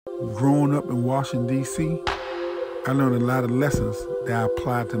Growing up in Washington, D.C., I learned a lot of lessons that I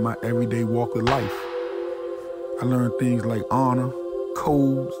applied to my everyday walk of life. I learned things like honor,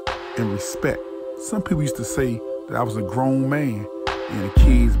 codes, and respect. Some people used to say that I was a grown man in a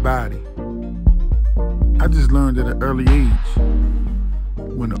kid's body. I just learned at an early age,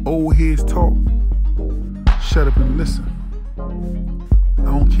 when the old heads talk, shut up and listen. I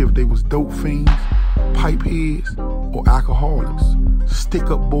don't care if they was dope fiends, pipe heads, or alcoholics,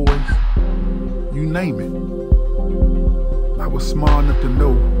 stick-up boys, you name it. I was smart enough to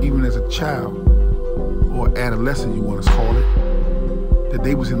know, even as a child, or adolescent you want to call it, that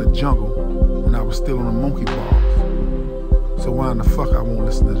they was in the jungle when I was still on the monkey bars. So why in the fuck I won't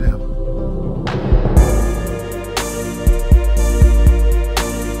listen to them?